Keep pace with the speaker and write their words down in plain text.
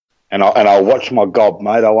And I'll watch my gob,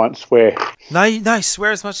 mate. I won't swear. No,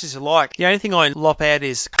 swear as much as you like. The only thing I lop out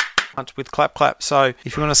is with clap clap. So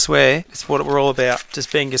if you want to swear, it's what we're all about.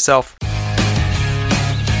 Just being yourself.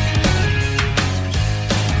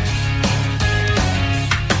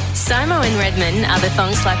 Simo and Redman are the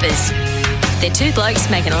Thong Slappers. They're two blokes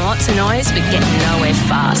making lots of noise but getting nowhere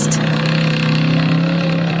fast.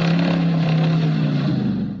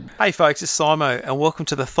 Hey folks, it's Simo and welcome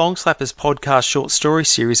to the Thong Slappers podcast short story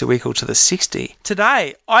series that we call To the 60.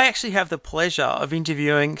 Today, I actually have the pleasure of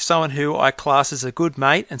interviewing someone who I class as a good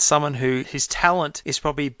mate and someone whose talent is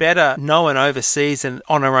probably better known overseas than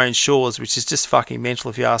on our own shores, which is just fucking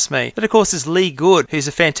mental if you ask me. But of course is Lee Good, who's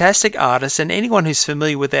a fantastic artist, and anyone who's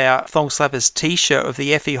familiar with our Thong Slappers t-shirt of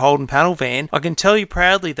the F.E. Holden panel van, I can tell you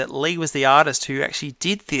proudly that Lee was the artist who actually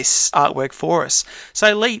did this artwork for us.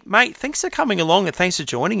 So Lee, mate, thanks for coming along and thanks for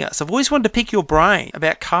joining us. I've always wanted to pick your brain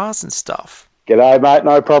about cars and stuff. G'day, mate.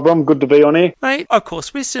 No problem. Good to be on here. Mate, of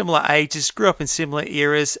course, we're similar ages, grew up in similar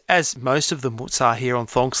eras, as most of the Mutts are here on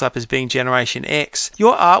Thong Slappers being Generation X.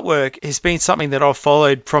 Your artwork has been something that I've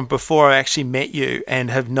followed from before I actually met you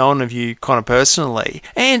and have known of you kind of personally.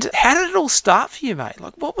 And how did it all start for you, mate?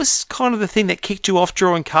 Like, what was kind of the thing that kicked you off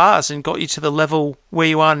drawing cars and got you to the level where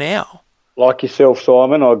you are now? Like yourself,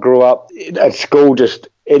 Simon, I grew up at school, just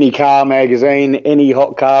any car magazine, any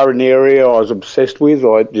hot car in the area I was obsessed with.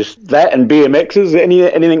 I just that and BMXs,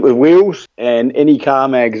 anything with wheels, and any car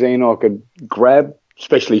magazine I could grab,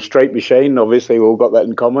 especially Street Machine. Obviously, we all got that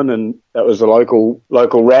in common, and that was the local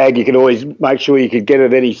rag. You could always make sure you could get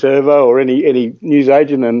it any servo or any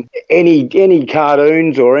newsagent, and any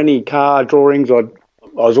cartoons or any car drawings. I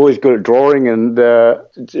was always good at drawing, and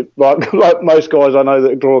like most guys I know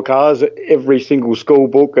that draw cars, every single school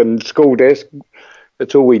book and school desk,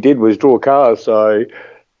 that's all we did was draw cars. So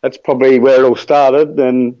that's probably where it all started,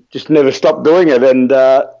 and just never stopped doing it, and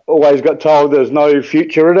always got told there's no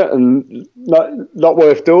future in it and not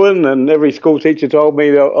worth doing, and every school teacher told me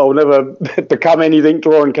that I'll never become anything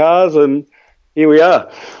drawing cars, and here we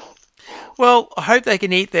are. Well, I hope they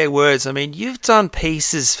can eat their words. I mean, you've done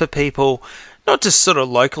pieces for people, not just sort of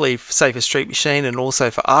locally, say for Street Machine and also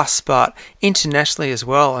for us, but internationally as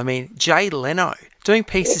well. I mean, Jay Leno, doing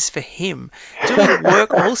pieces for him, doing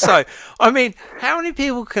work also. I mean, how many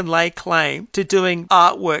people can lay claim to doing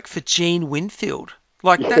artwork for Gene Winfield?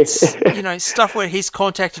 Like, that's, stuff where he's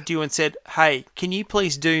contacted you and said, hey, can you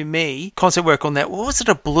please do me concept work on that? What was it,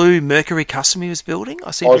 a blue Mercury Custom he was building? I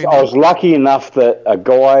was lucky enough that a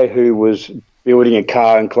guy who was building a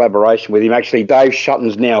car in collaboration with him. Actually, Dave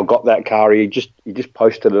Shutton's now got that car. He just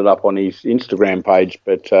posted it up on his Instagram page.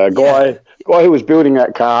 But guy who was building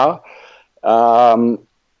that car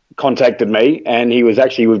contacted me, and he was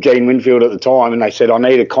actually with Gene Winfield at the time, and they said, I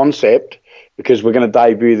need a concept because we're going to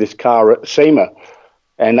debut this car at SEMA,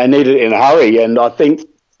 and they needed it in a hurry. And I think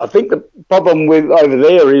the problem with over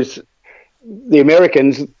there is the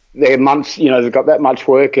Americans, they're months, they've got that much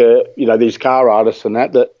work, these car artists and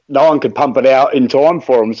that no one could pump it out in time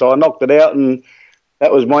for them. So I knocked it out, and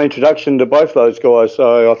that was my introduction to both those guys.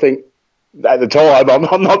 So I think at the time,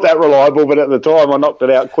 I'm not that reliable, but at the time I knocked it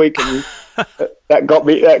out quick, and that got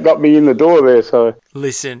me in the door there. So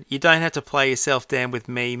listen, you don't have to play yourself down with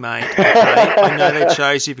me, mate. Okay? I know they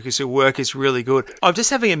chose you because your work is really good. I'm just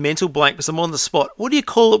having a mental blank because I'm on the spot. What do you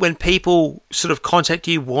call it when people sort of contact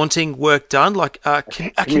you wanting work done, like a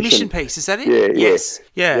commission piece? Is that it? Yeah. Yes.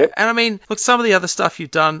 Yeah. Yep. And I mean, look, some of the other stuff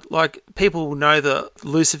you've done, like people will know the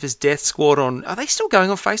Lucifer's Death Squad are they still going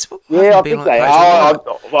on Facebook? Yeah, I think they are.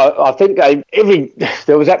 I think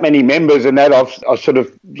there was that many members, and that I've sort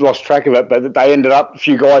of lost track of it, but they ended up, a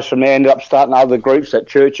few guys from there ended up starting other groups. That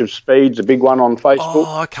Church of Speed's a big one on Facebook.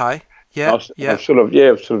 Oh, okay. Yeah, I've sort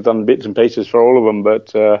of done bits and pieces for all of them,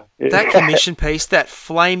 but that commission piece, that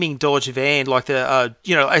flaming Dodge van, like the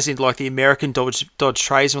as in like the American Dodge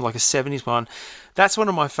Tradesman, like a 70s one. That's one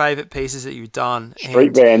of my favourite pieces that you've done.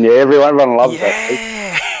 Street van, yeah, everyone loves that.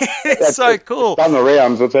 Yeah, it's so cool. It's done the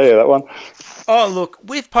rounds, I'll tell you that one. Oh, look,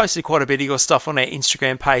 we've posted quite a bit of your stuff on our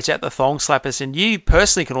Instagram page at the Thong Slappers, and you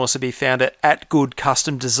personally can also be found at Good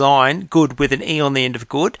Custom Design, good with an E on the end of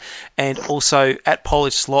good, and also at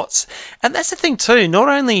Polished Slots. And that's the thing too, not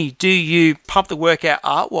only do you pump the work out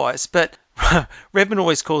art-wise, but Redmond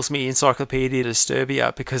always calls me Encyclopedia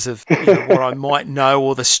Disturbia because of what I might know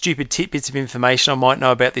or the stupid tidbits of information I might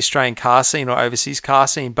know about the Australian car scene or overseas car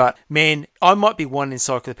scene. But man, I might be one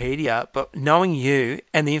encyclopedia, but knowing you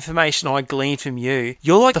and the information I glean from you,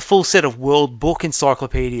 you're like the full set of world book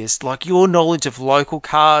encyclopedias. Like your knowledge of local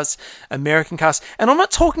cars, American cars, and I'm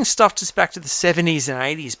not talking stuff just back to the 70s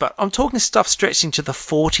and 80s, but I'm talking stuff stretching to the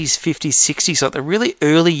 40s, 50s, 60s, like the really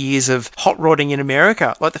early years of hot rodding in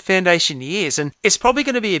America, like the foundation years. And it's probably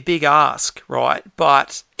going to be a big ask, right?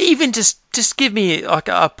 But even just give me like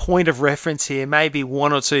a point of reference here, maybe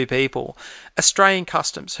one or two people. Australian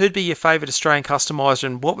customs. Who'd be your favourite Australian customiser,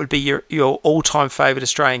 and what would be your all-time favourite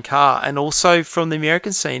Australian car? And also from the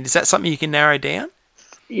American scene, is that something you can narrow down?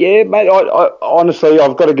 Yeah, mate. I honestly,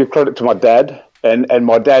 I've got to give credit to my dad. And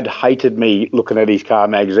my dad hated me looking at his car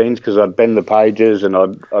magazines because I'd bend the pages and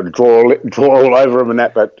I'd draw all over them and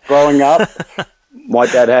that. But growing up, my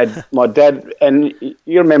dad, and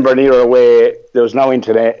you remember an era where there was no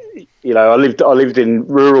internet. You know, I lived in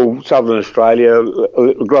rural southern Australia.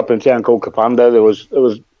 I grew up in a town called Kapunda. There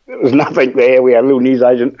was nothing there. We had a little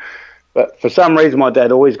newsagent, but for some reason, my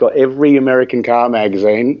dad always got every American car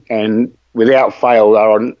magazine, and without fail, they're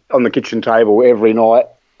on the kitchen table every night.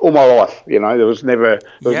 All my life, you know, there was never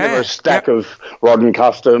a stack of Rod and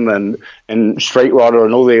Custom and Street Rodder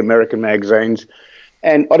and all the American magazines.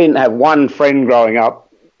 And I didn't have one friend growing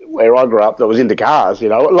up where I grew up that was into cars, you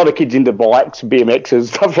know. A lot of kids into bikes, BMXs,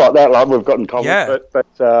 stuff like that, like we've got in common. Yeah. But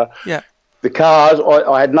the cars,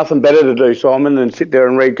 I had nothing better to do, Simon, than sit there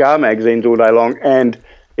and read car magazines all day long. And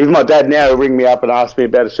even my dad now will ring me up and ask me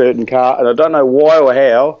about a certain car, and I don't know why or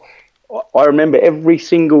how, I remember every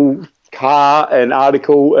single car and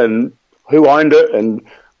article and who owned it and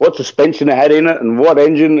what suspension it had in it and what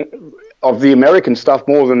engine, of the American stuff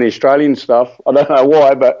more than the Australian stuff. I don't know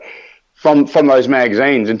why, but from those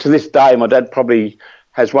magazines. And to this day, my dad probably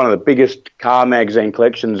has one of the biggest car magazine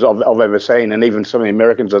collections I've ever seen. And even some of the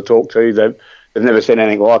Americans I talk to, they've never seen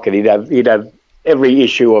anything like it. He'd have every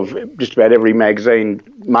issue of just about every magazine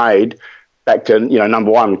made back to, you know,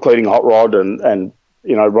 number one, including Hot Rod and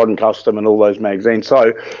you know, Rod and Custom and all those magazines.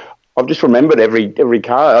 So I've just remembered every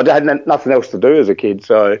car. I had nothing else to do as a kid,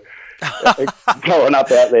 so growing up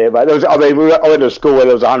out there. But I went to a school where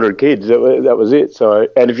there was 100 kids. That was it. So,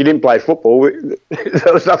 and if you didn't play football,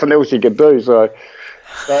 there was nothing else you could do. So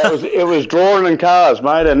it was drawing and cars,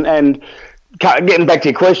 mate. And getting back to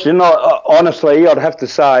your question, honestly, I'd have to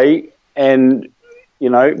say, and you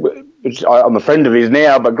know, I'm a friend of his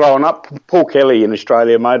now, but growing up, Paul Kelly in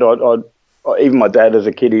Australia, mate. Even my dad as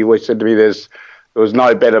a kid, he always said to me, there was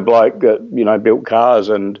no better bloke that, you know, built cars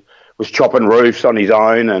and was chopping roofs on his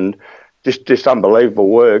own and just unbelievable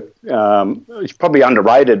work. He's probably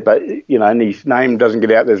underrated, but, you know, and his name doesn't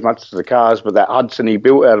get out there as much as the cars, but that Hudson he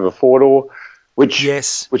built out of a four-door, which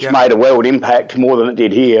made a world impact more than it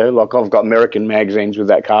did here. Like, I've got American magazines with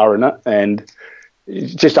that car in it, and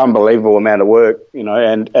it's just unbelievable amount of work, you know,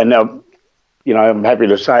 and now, you know, I'm happy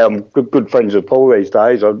to say I'm good friends with Paul these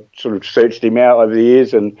days. I've sort of searched him out over the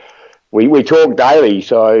years, and we talk daily.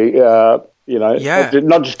 So, you know,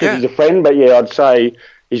 not just because he's a friend, but, yeah, I'd say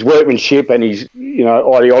his workmanship and his, you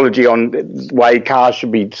know, ideology on the way cars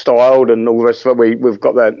should be styled and all the rest of it, we've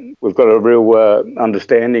got a real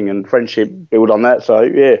understanding and friendship built on that. So,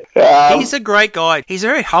 yeah. He's a great guy. He's a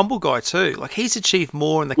very humble guy too. Like, he's achieved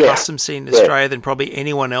more in the custom scene in Australia than probably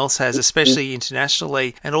anyone else has, especially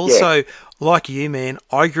internationally. And also, like you, man,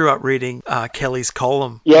 I grew up reading Kelly's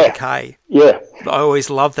column with a K. Yeah. I always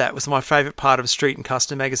loved that. It was my favourite part of Street and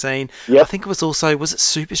Custom magazine. Yep. I think it was also, was it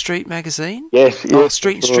Super Street magazine? Yes. Oh,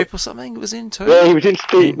 Street and Strip or something it was in too? Yeah, he was in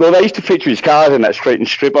Street. Well, they used to feature his cars in that Street and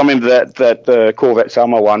Strip. I remember that Corvette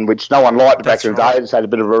Summer one, which no one liked back in the day. It's had a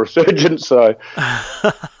bit of a resurgence. So,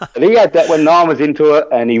 and he had that when no one was into it,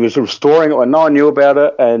 and he was restoring it when no one knew about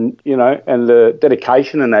it, and, you know, and the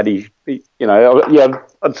dedication and that he you know, yeah,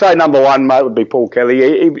 I'd say number one, mate, would be Paul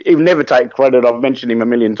Kelly. He'd never take credit. I've mentioned him a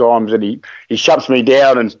million times, and he shuts me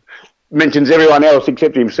down and mentions everyone else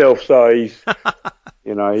except himself. So he's,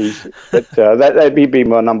 you know, that'd be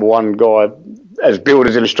my number one guy as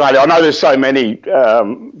builders in Australia. I know there's so many,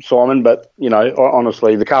 Simon, but, you know,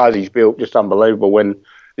 honestly, the cars he's built, just unbelievable. When,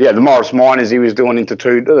 the Morris Minors he was doing into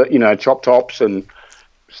two, you know, chop tops and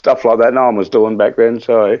stuff like that. No one was doing back then,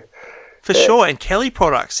 so. For sure, and Kelly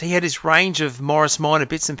products. He had his range of Morris Minor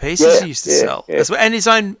bits and pieces he used to sell. Yeah. As well. And his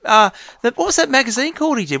own, what was that magazine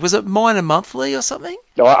called he did? Was it Minor Monthly or something?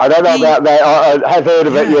 I don't know about that. I have heard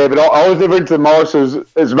of it, but I was never into the Morris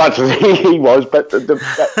as much as he was. But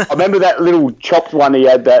I remember that little chopped one he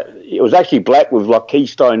had that, it was actually black with like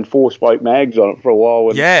Keystone 4-spoke mags on it for a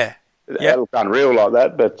while. And It looked unreal like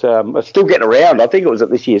that, but it's still getting around. I think it was at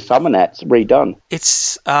this year's Summer Nats, redone.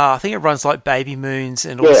 It's, I think it runs like Baby Moons,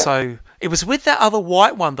 and also it was with that other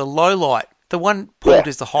white one, the low light. The one pulled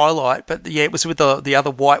is the highlight, but it was with the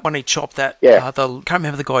other white one. He chopped that. I can't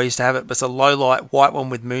remember the guy who used to have it, but it's a low light white one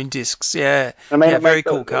with moon discs. Yeah, very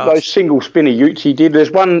cool cars. Those single spinner utes he did.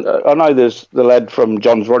 There's one, I know there's the lad from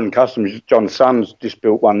John's Rod and Customs, John's son's just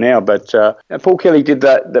built one now, but Paul Kelly did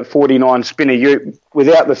that 49 spinner ute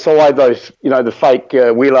without the side, those, the fake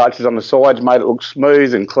wheel arches on the sides, made it look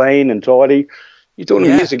smooth and clean and tidy. You're talking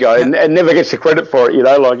years ago, and never gets the credit for it,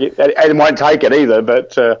 and won't take it either,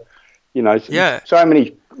 but... so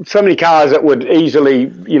many cars that would easily,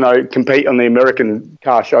 compete on the American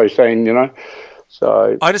car show scene,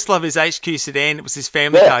 So I just love his HQ sedan. It was his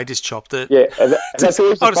family car. He just chopped it. Yeah, and that's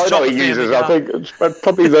always the photo he uses. I think it's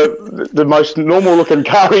probably the most normal looking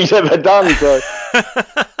car he's ever done. So.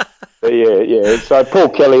 Yeah. So Paul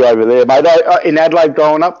Kelly over there, mate. In Adelaide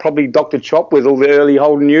growing up, probably Dr. Chop with all the early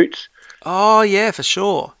Holden utes. Oh, yeah, for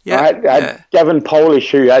sure. Yeah, I had Gavin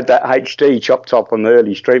Polish, who had that HD chop top on the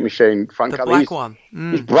early Street Machine front cover. The black one.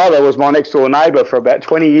 His brother was my next door neighbour for about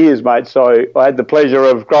 20 years, mate. So I had the pleasure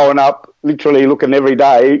of growing up, literally looking every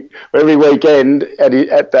day, every weekend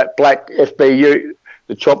at that black FB ute.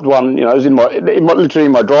 The chopped one, it was literally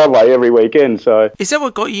in my driveway every weekend. So is that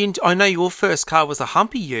what got you into? I know your first car was a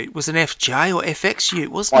Humpy ute. It was an FJ or FX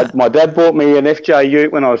ute, wasn't it? My dad bought me an FJ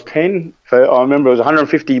ute when I was 10. I remember it was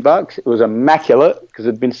 $150. It was immaculate because it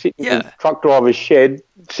had been sitting in the truck driver's shed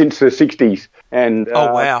since the 60s. And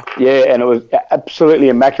oh wow! Yeah, and it was absolutely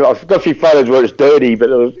immaculate. I've got a few photos where it's dirty, but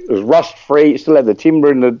it was rust free. It still had the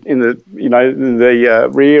timber in the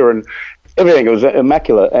rear and everything. It was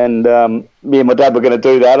immaculate, and me and my dad were going to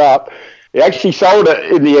do that up. He actually sold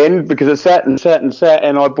it in the end because it sat,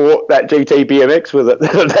 and I bought that GT BMX with it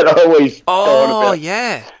that I always go on about.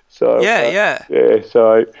 Yeah. So yeah.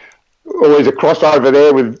 So always a crossover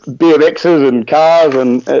there with BMXs and cars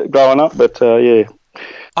and growing up, but yeah.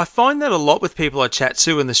 I find that a lot with people I chat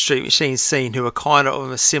to in the Street Machine scene who are kind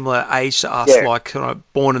of a similar age to us, like kind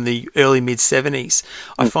of born in the early mid-70s.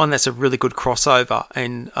 I find that's a really good crossover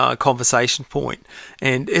and conversation point.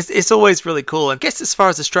 And it's always really cool. And I guess as far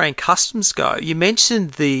as Australian customs go, you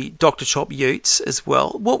mentioned the Dr. Chop utes as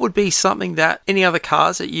well. What would be something that any other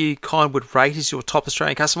cars that you kind of would rate as your top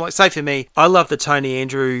Australian custom? Like, say for me, I love the Tony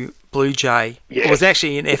Andrew Blue Jay. It was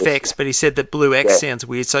actually an FX, but he said that Blue X sounds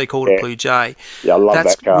weird, so he called it Blue Jay. Yeah, I love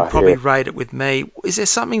that car. Would probably rate it with me. Is there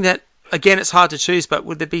something that, again, it's hard to choose, but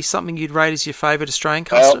would there be something you'd rate as your favourite Australian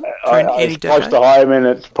custom for any day? Close to home, and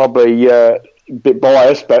it's probably a bit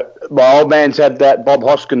biased, but my old man's had that Bob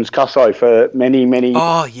Hoskins Cusso for many, many.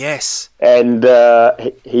 Oh, yes. And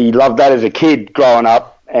he loved that as a kid growing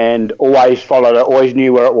up, and always followed it, always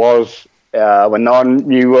knew where it was. When no one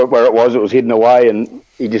knew where it was hidden away, and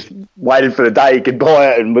he just waited for the day he could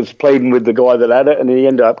buy it and was pleading with the guy that had it, and he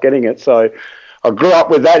ended up getting it. So I grew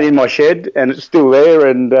up with that in my shed, and it's still there,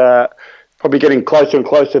 and probably getting closer and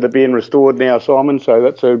closer to being restored now, Simon, so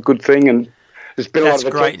that's a good thing. And there's been a lot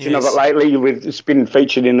of attention of it lately. It's been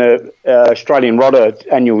featured in the Australian Rodder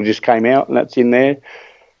annual just came out, and that's in there.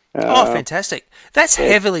 Fantastic. That's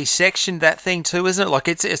heavily sectioned, that thing too, isn't it? Like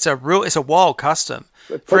it's a wild custom.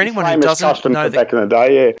 For anyone who doesn't know back in the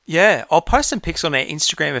day, yeah, I'll post some pics on our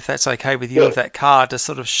Instagram if that's okay with you of that car to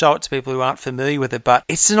sort of show it to people who aren't familiar with it. But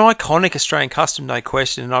it's an iconic Australian custom, no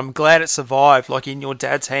question, and I'm glad it survived. Like in your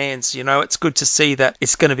dad's hands, it's good to see that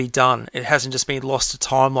it's going to be done. It hasn't just been lost to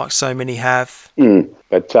time like so many have.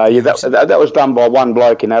 But that was done by one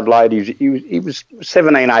bloke in Adelaide. He was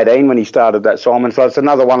 17, 18 when he started that, Simon. So it's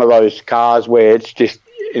another one of those cars where it's just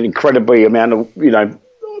an incredibly amount of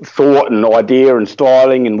thought and idea and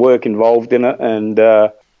styling and work involved in it, and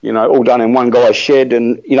all done in one guy's shed.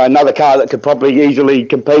 And another car that could probably easily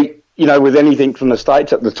compete with anything from the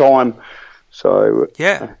States at the time. So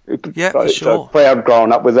for sure. So proud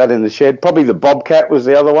growing up with that in the shed. Probably the Bobcat was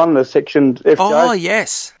the other one, the sectioned FJ. Oh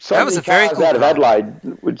yes, that was a very cool out of Adelaide,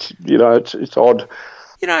 which it's odd.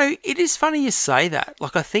 It is funny you say that.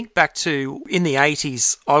 Like, I think back to in the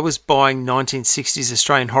 80s, I was buying 1960s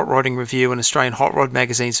Australian Hot Rodding Review and Australian Hot Rod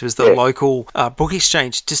magazines. It was the local book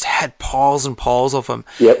exchange, just had piles and piles of them.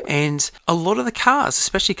 Yep. And a lot of the cars,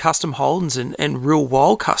 especially custom Holdens and real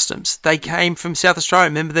wild customs, they came from South Australia.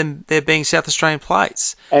 Remember them there being South Australian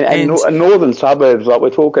plates. And northern suburbs, like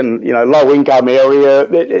we're talking, low income area.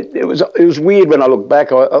 It was weird when I look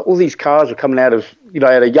back. All these cars were coming out of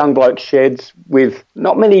out of young bloke sheds with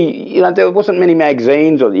not many, there wasn't many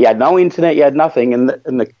magazines, or you had no internet, you had nothing, and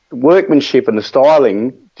the workmanship and the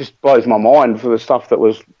styling just blows my mind for the stuff that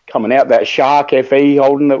was coming out. That Shark FE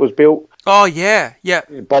Holden that was built, Oh, yeah.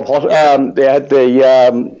 Bob Hoss. They had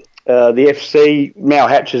the FC, Mal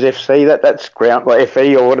Hatch's FC. That's ground, like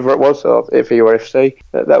FE or whatever it was, FE or FC.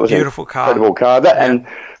 That was beautiful an car. Incredible car. And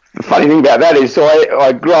the funny thing about that is, so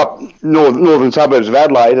I grew up northern suburbs of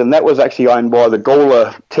Adelaide, and that was actually owned by the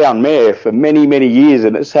Gawler town mayor for many, many years,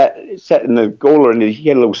 and it sat in the Gawler, and he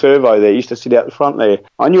had a little servo there. He used to sit out the front there.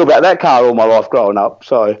 I knew about that car all my life growing up,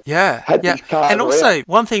 so had these cars and also,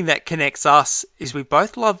 one thing that connects us is we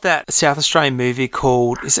both love that South Australian movie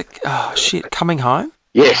called, Coming Home?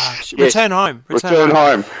 Yes. Return Home. Return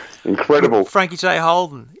Home. Incredible. Frankie J.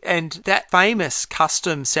 Holden. And that famous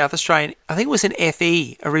custom South Australian, I think it was an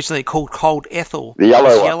FE originally called Cold Ethel. The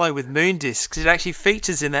yellow one. Yellow with moon discs. It actually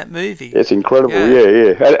features in that movie. It's incredible,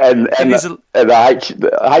 yeah. And the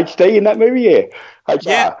HD in that movie, HR.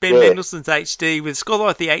 Yeah, Ben Mendelsohn's HD with, it's got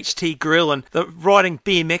like the HT grill and the riding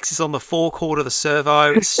BMXs on the forecourt of the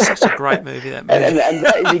servo. It's such a great movie, that movie. And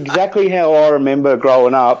that is exactly how I remember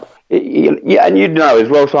growing up. And you'd know as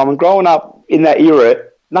well, Simon, growing up in that era,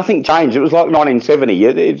 nothing changed. It was like 1970.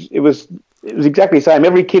 It was exactly the same.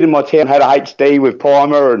 Every kid in my town had a HD with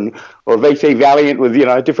primer or a VC Valiant with,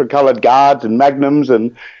 different coloured guards and magnums,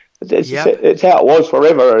 and it's how it was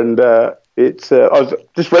forever. And I was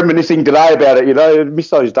just reminiscing today about it. I miss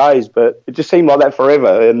those days, but it just seemed like that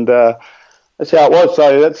forever, and that's how it was.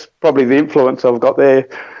 So that's probably the influence I've got there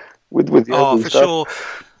with the for stuff. Sure.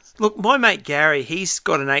 Look, my mate Gary, he's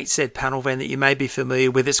got an 8Z panel van that you may be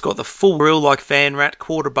familiar with. It's got the full grille like Van Rat,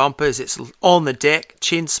 quarter bumpers. It's on the deck,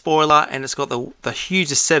 chin spoiler, and it's got the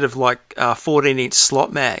hugest set of 14-inch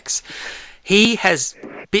slot mags. He has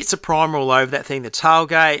bits of primer all over that thing, the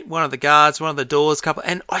tailgate, one of the guards, one of the doors, couple.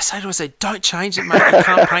 And I say to him, don't change it, mate. You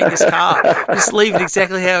can't paint this car. Just leave it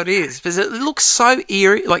exactly how it is. Because it looks so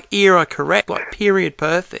era correct, like period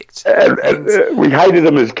perfect. And we hated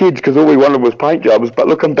them as kids because all we wanted was paint jobs. But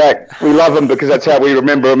looking back, we love them because that's how we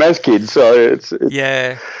remember them as kids. So it's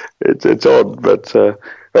odd, but.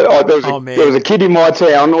 There was a kid in my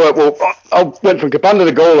town. Well, I went from Kapunda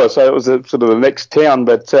to Gawler, so it was sort of the next town.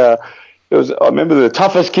 But I remember the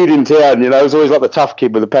toughest kid in town. It was always like the tough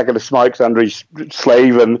kid with a packet of smokes under his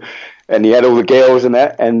sleeve, and he had all the girls and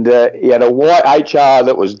that. And he had a white HR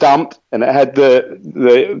that was dumped, and it had the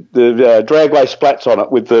dragway splats on it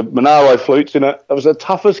with the Monaro flutes in it. It was the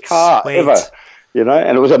toughest car ever.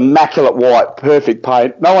 And it was immaculate white, perfect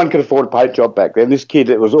paint. No one could afford a paint job back then. This kid,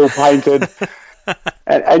 it was all painted.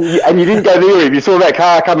 And you didn't go near him. You saw that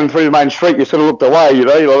car coming through the main street. You sort of looked away.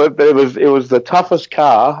 It was the toughest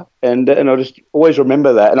car, and I just always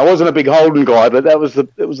remember that. And I wasn't a big Holden guy, but it was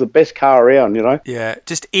the best car around. Yeah,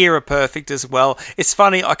 just era perfect as well. It's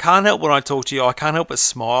funny. I can't help when I talk to you. I can't help but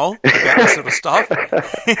smile about this sort of stuff.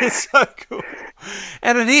 It's so cool,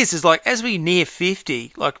 and it is. It's like as we near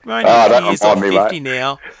 50, like we're only years off 50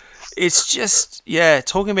 now. It's just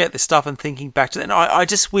talking about this stuff and thinking back to that. And I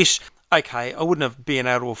just wish. Okay, I wouldn't have been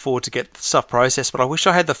able to afford to get stuff processed, but I wish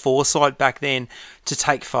I had the foresight back then to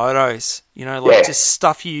take photos. Just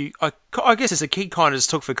stuff I guess as a kid kind of just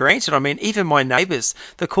took for granted. I mean, even my neighbours,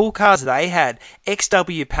 the cool cars they had,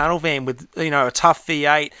 XW panel van with, a tough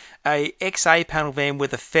V8, a XA panel van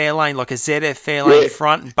with a Fairlane, like a ZF Fairlane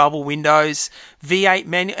front and bubble windows, V8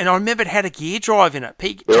 manual, and I remember it had a gear drive in it.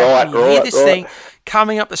 You hear this thing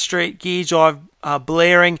coming up the street, gear drive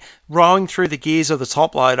blaring, rolling through the gears of the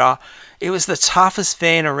top loader. It was the toughest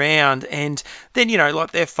van around. And then,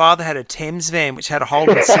 their father had a Thames van, which had a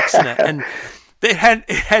Holden 6 in it. And it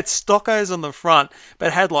had stockos on the front, but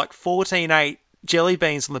it had 14.8 jelly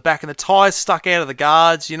beans on the back, and the tyres stuck out of the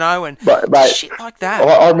guards, and shit like that.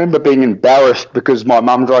 I remember being embarrassed because my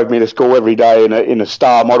mum drove me to school every day in a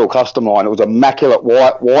Star model custom line. It was immaculate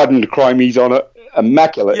white, widened chromies on it.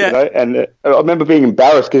 Immaculate, and I remember being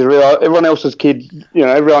embarrassed because everyone else's kid,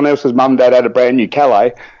 everyone else's mum and dad had a brand new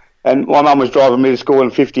Calais, and my mum was driving me to school in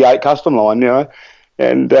a 58 custom line,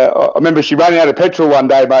 and I remember she ran out of petrol one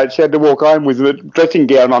day, mate. She had to walk home with a dressing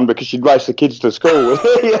gown on because she'd race the kids to school.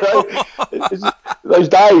 Those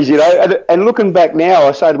days, and looking back now,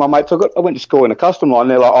 I say to my mates, I went to school in a custom line,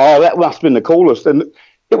 and they're like, oh, that must have been the coolest, and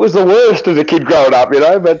it was the worst as a kid growing up,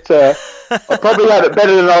 but I probably had it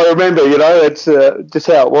better than I remember, It's just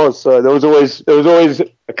how it was. So there was always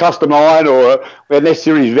a custom line, or we had an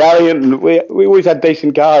S-Series Valiant, and we always had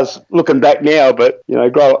decent cars looking back now, but,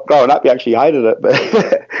 growing up you actually hated it. But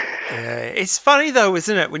it's funny though,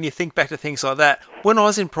 isn't it, when you think back to things like that. When I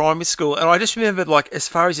was in primary school, and I just remembered, as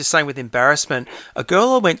far as you're saying with embarrassment, a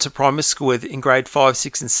girl I went to primary school with in grade 5,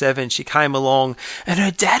 6 and 7, she came along, and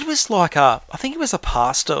her dad was I think he was a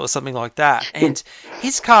pastor or something like that, and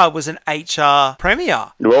his car was an HR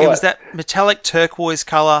Premier. Right. It was that metallic turquoise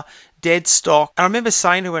colour, dead stock. And I remember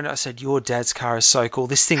saying to her, and I said, your dad's car is so cool.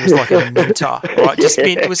 This thing was like a Minter, right? Just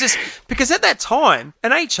mint. It was just, because at that time,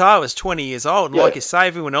 an HR was 20 years old. And like you say,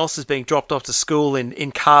 everyone else is being dropped off to school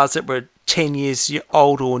in cars that were 10 years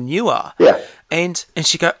old or newer. Yeah. And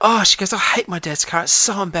she goes, I hate my dad's car. It's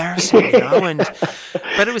so embarrassing, you know.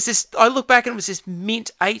 But it was this, I look back and it was this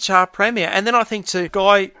mint HR Premier. And then I think to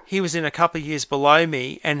Guy, he was in a couple of years below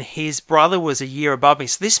me and his brother was a year above me.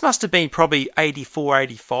 So this must have been probably 84,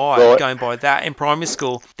 85, right, going by that, in primary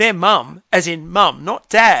school. Their mum, as in mum, not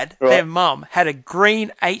dad, right, their mum had a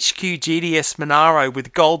green HQ GDS Monaro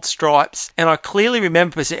with gold stripes. And I clearly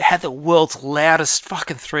remember because it had the world's loudest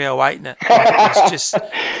fucking 308 in it. Like, it was just,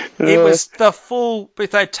 it was the full,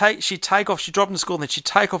 she'd take off, she'd drop into school and then she'd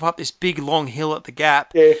take off up this big long hill at the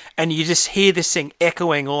Gap, and you just hear this thing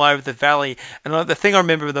echoing all over the valley. And the thing I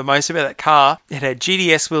remember the most about that car, it had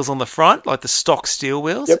GDS wheels on the front, like the stock steel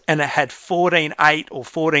wheels, and it had 14.8 or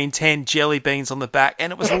 14.10 jelly beans on the back,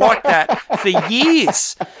 and it was like that for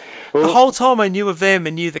years. The whole time I knew of them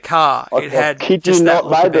and knew the car, it had just that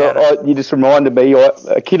look about it. You just reminded me,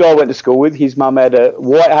 a kid I went to school with, his mum had a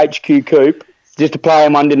white HQ coupe, just to play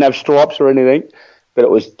him on, didn't have stripes or anything, but it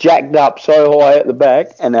was jacked up so high at the back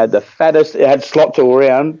and had the fattest, it had slots all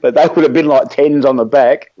around, but they would have been like 10s on the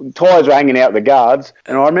back. Tyres were hanging out the guards.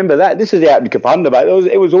 And I remember that. This is out in Kapunda, mate.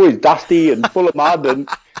 It was always dusty and full of mud and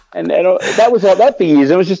that was like that for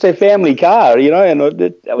years. It was just their family car, you know, and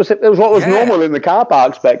that was what was normal in the car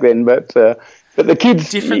parks back then. But the kids,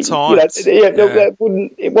 different times.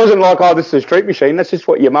 It wasn't like, this is a street machine. That's just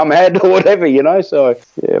what your mum had or whatever, you know. So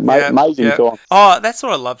amazing time. Oh, that's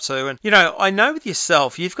what I love too. And you know, I know with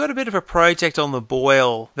yourself, you've got a bit of a project on the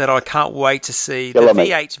boil that I can't wait to see. The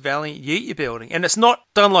V8 Valiant Ute you're building, and it's not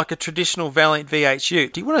done like a traditional Valiant V8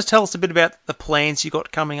 Ute. Do you want to tell us a bit about the plans you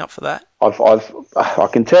got coming up for that? I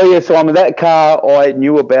can tell you, Simon, that car I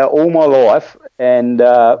knew about all my life, and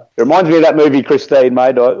it reminds me of that movie Christine,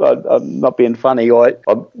 mate. I'm not being funny. I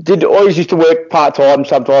always used to work part time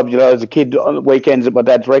sometimes, you know, as a kid on the weekends at my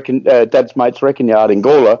dad's mate's wrecking yard in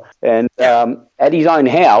Gawler, and at his own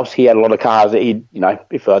house he had a lot of cars that he'd, you know,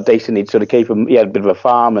 if they're decent, he'd sort of keep them. He had a bit of a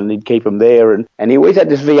farm and he'd keep them there, and he always had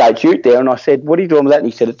this V8 Ute there. And I said, "What are you doing with that?"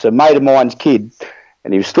 And he said, "It's a mate of mine's kid,"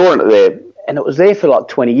 and he was storing it there. And it was there for like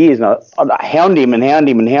 20 years, and I hound him, and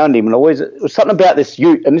it was something about this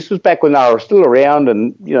Ute, and this was back when they were still around,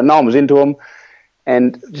 and you know, no one was into them,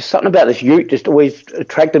 and just something about this Ute just always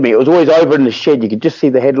attracted me. It was always over in the shed; you could just see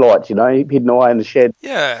the headlights, you know, hidden away in the shed.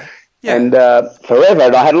 Yeah. And forever,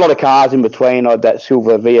 and I had a lot of cars in between. I had that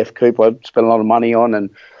silver VF coupe I spent a lot of money on, and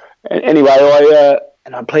anyway, I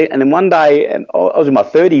then one day, and I was in my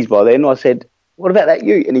 30s by then. I said, "What about that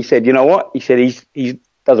Ute?" And he said, "You know what?" He said, "He's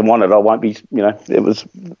doesn't want it. I won't be, you know, it was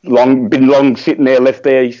been long sitting there, left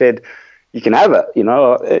there." He said, "You can have it, you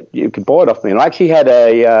know, you can buy it off me." And I actually had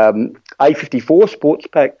a A54 sports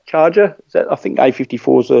pack Charger. I think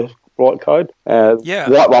A54 is the right code.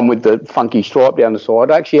 White one with the funky stripe down the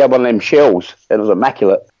side. I actually had one of them shells that was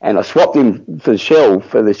immaculate, and I swapped him for the shell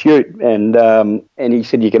for this Ute, and he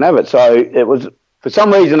said, "You can have it." So it was, for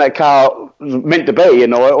some reason, that car was meant to be,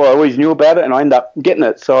 and I always knew about it, and I ended up getting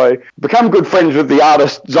it. So become good friends with the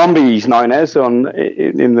artist Zombie, he's known as, in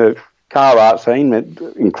the car art scene.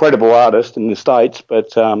 Incredible artist in the States.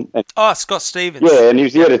 But Scott Stevens. Yeah, and he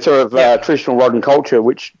was the editor of Traditional Rod and Culture,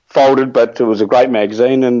 which folded, but it was a great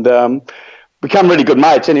magazine, and become really good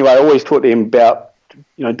mates. Anyway, I always talked to him about,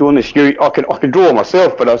 you know, doing this Ute. I can draw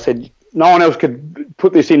myself, but I said no one else could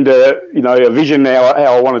put this into, you know, a vision how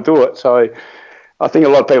I want to do it. So I think a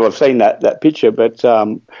lot of people have seen that picture, but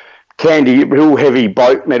candy, real heavy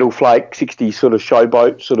boat, metal flake, 60 sort of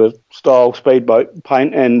showboat sort of style speedboat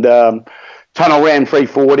paint, and Tunnel Ram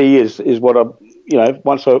 340 is what I, you know,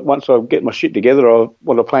 once I get my shit together,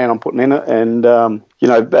 what I plan on putting in it, and you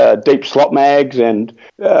know, deep slot mags and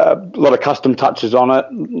a lot of custom touches on it,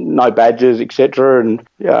 no badges, etc. And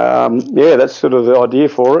that's sort of the idea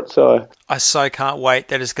for it. So I so can't wait.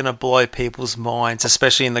 That is going to blow people's minds,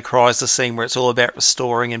 especially in the Chrysler scene where it's all about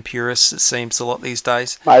restoring and purists, it seems a lot these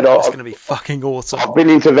days. Mate, it's going to be fucking awesome. I've been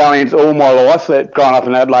into Valiants all my life, growing up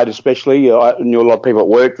in Adelaide especially. I knew a lot of people that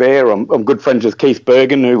worked there. I'm good friends with Keith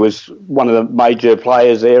Bergen, who was one of the major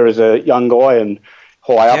players there as a young guy, and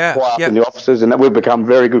high up in the offices, and we've become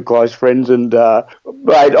very good close friends. And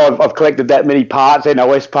mate, I've collected that many parts,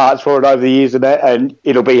 NOS parts for it over the years, and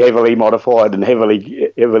it'll be heavily modified and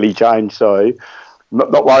heavily changed. So I'm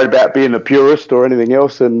not worried about being a purist or anything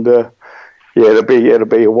else. And it'll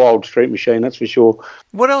be a wild street machine, that's for sure.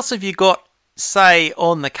 What else have you got, say,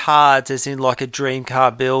 on the cards, as in like a dream car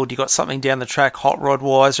build? You got something down the track, hot rod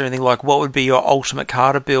wise, or anything? Like, what would be your ultimate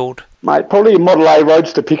car to build? Mate, probably a Model A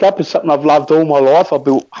Roadster pickup is something I've loved all my life. I've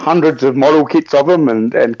built hundreds of model kits of them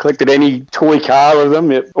and collected any toy car of them.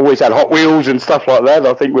 It always had Hot Wheels and stuff like that.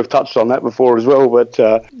 I think we've touched on that before as well. But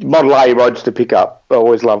Model A Roadster pickup, I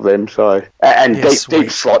always love them. So and deep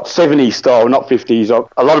slot, 70s style, not 50s.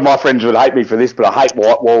 A lot of my friends would hate me for this, but I hate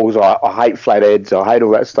white walls. I hate flatheads. I hate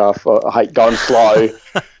all that stuff. I hate going slow.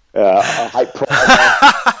 I hate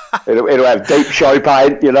primer. It'll have deep show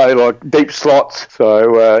paint, like deep slots.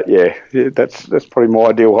 So that's probably my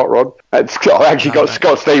ideal hot rod. I actually got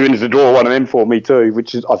Scott Stevens to draw one of them for me too,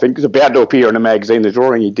 which I think is about to appear in a magazine. The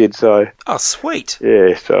drawing he did. So sweet.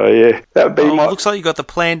 Yeah. So that would be looks like you got the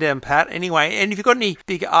plan down pat. Anyway, and have you got any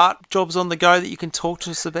big art jobs on the go that you can talk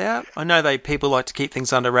to us about? I know people like to keep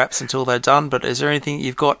things under wraps until they're done, but is there anything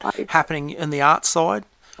you've got happening in the art side?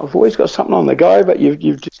 I've always got something on the go, but you've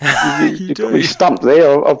got me stumped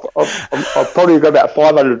there. I've probably got about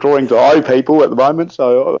 500 drawings to owe people at the moment,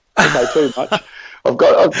 so I don't know too much.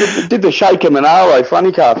 I did the Shaker Monaro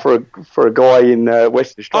funny car for a guy in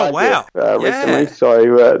Western Australia recently.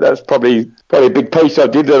 So that's probably a big piece I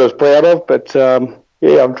did that I was proud of. But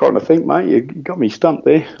I'm trying to think, mate. You got me stumped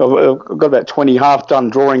there. I've got about 20 half-done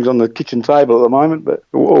drawings on the kitchen table at the moment, but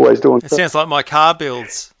always doing. It sounds like my car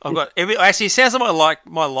builds. I've got actually. It sounds like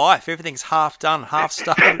my life. Everything's half done, half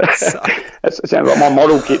started. So. It sounds like my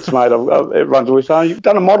model kits, mate. Everyone's always saying, "You've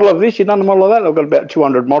done a model of this, you've done a model of that." I've got about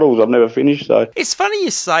 200 models I've never finished. So it's funny you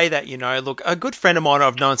say that. Look, a good friend of mine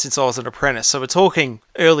I've known since I was an apprentice. So we're talking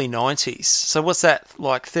early 90s. So what's that,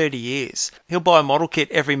 like 30 years? He'll buy a model kit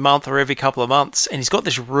every month or every couple of months, and he's got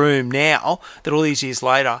this room now that all these years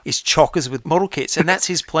later is chockers with model kits, and that's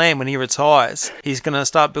his plan when he retires. He's going to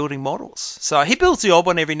start building models. So he builds the odd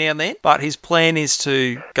one every now and then, but his plan is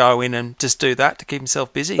to go in and just do that to keep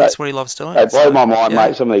himself busy. That's what he loves doing. It blows my mind,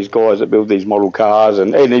 mate, some of these guys that build these model cars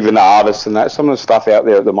and even the artists and that, some of the stuff out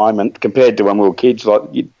there at the moment compared to when we were kids, there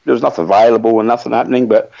was nothing available and nothing happening.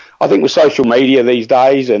 But I think with social media these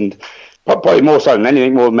days, and probably more so than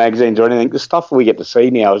anything, more than magazines or anything, the stuff we get to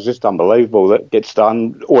see now is just unbelievable that gets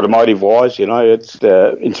done automotive-wise. It's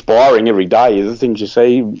inspiring every day, the things you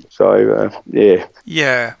see. So,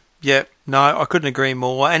 Yeah. No, I couldn't agree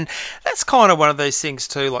more. And that's kind of one of those things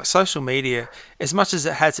too, like social media, as much as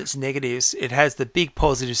it has its negatives, it has the big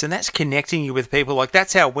positives, and that's connecting you with people. Like,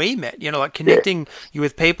 that's how we met, connecting you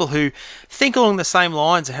with people who think along the same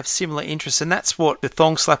lines and have similar interests. And that's what the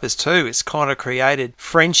Thong Slappers too. It's kind of created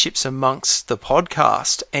friendships amongst the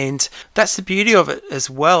podcast. And that's the beauty of it as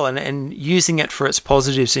well. And using it for its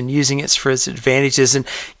positives and using it for its advantages and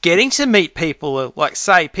getting to meet people, like,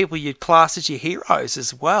 say, people you'd class as your heroes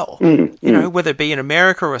as well. Whether it be in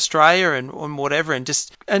America or Australia and whatever, and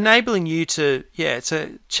just enabling you to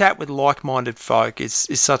chat with like-minded folk is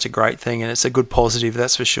such a great thing, and it's a good positive,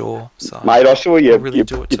 that's for sure. So, mate, I saw you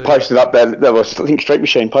posted up that was, I think Street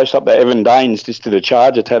Machine posted up that Evan Daines just did a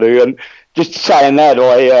Charger tattoo, and just saying that,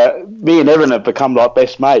 me and Evan have become like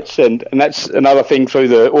best mates, and that's another thing through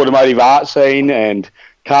the automotive art scene and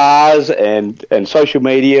cars and social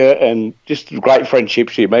media and just great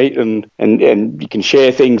friendships you meet and you can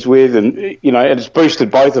share things with, and and it's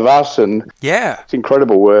boosted both of us, and it's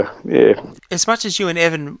incredible. As much as you and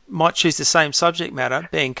Evan might choose the same subject matter,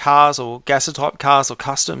 being cars or Gasser-type cars or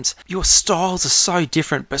customs, your styles are so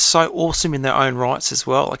different but so awesome in their own rights as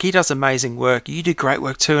well. Like, he does amazing work, you do great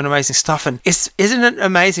work too, and amazing stuff. And isn't it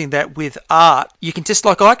amazing that with art you can just,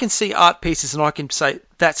 like, I can see art pieces and I can say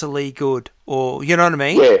that's a Lee Good, or you know what I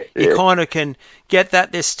mean? You kind of can get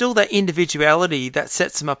that. There's still that individuality that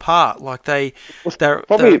sets them apart. Like, they're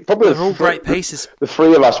all great pieces. The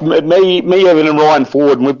three of us, me, Evan, and Ryan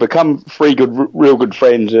Ford, and we've become real good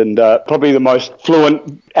friends, and probably the most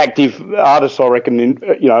fluent, active artists, I reckon,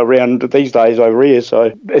 around these days over here.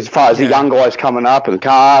 So as far as the young guys coming up, and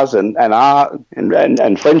cars and art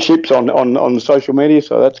and friendships on social media,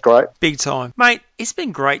 so that's great. Big time, mate. It's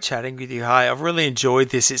been great chatting with you, hey. I've really enjoyed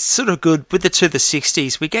this. It's sort of good with the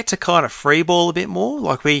 60s. We get to kind of freeball a bit more.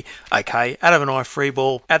 Like, Adam and I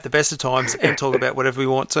freeball at the best of times and talk about whatever we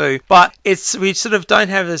want to. But we sort of don't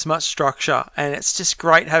have as much structure, and it's just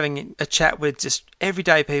great having a chat with just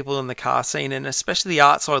everyday people in the car scene, and especially the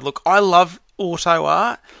art side. Look, I love auto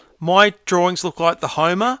art. My drawings look like the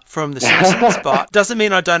Homer from The Simpsons, but doesn't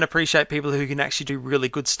mean I don't appreciate people who can actually do really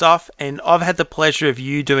good stuff. And I've had the pleasure of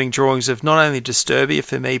you doing drawings of not only Disturbia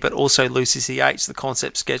for me, but also Lucy CH, the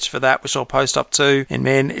concept sketch for that, which I'll post up too. And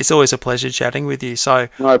man, it's always a pleasure chatting with you. So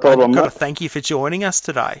no problem. I've got to thank you for joining us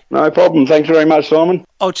today. No problem. Thanks very much, Simon.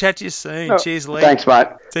 I'll chat to you soon. Cheers, Lee. Thanks, mate.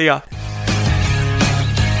 See ya.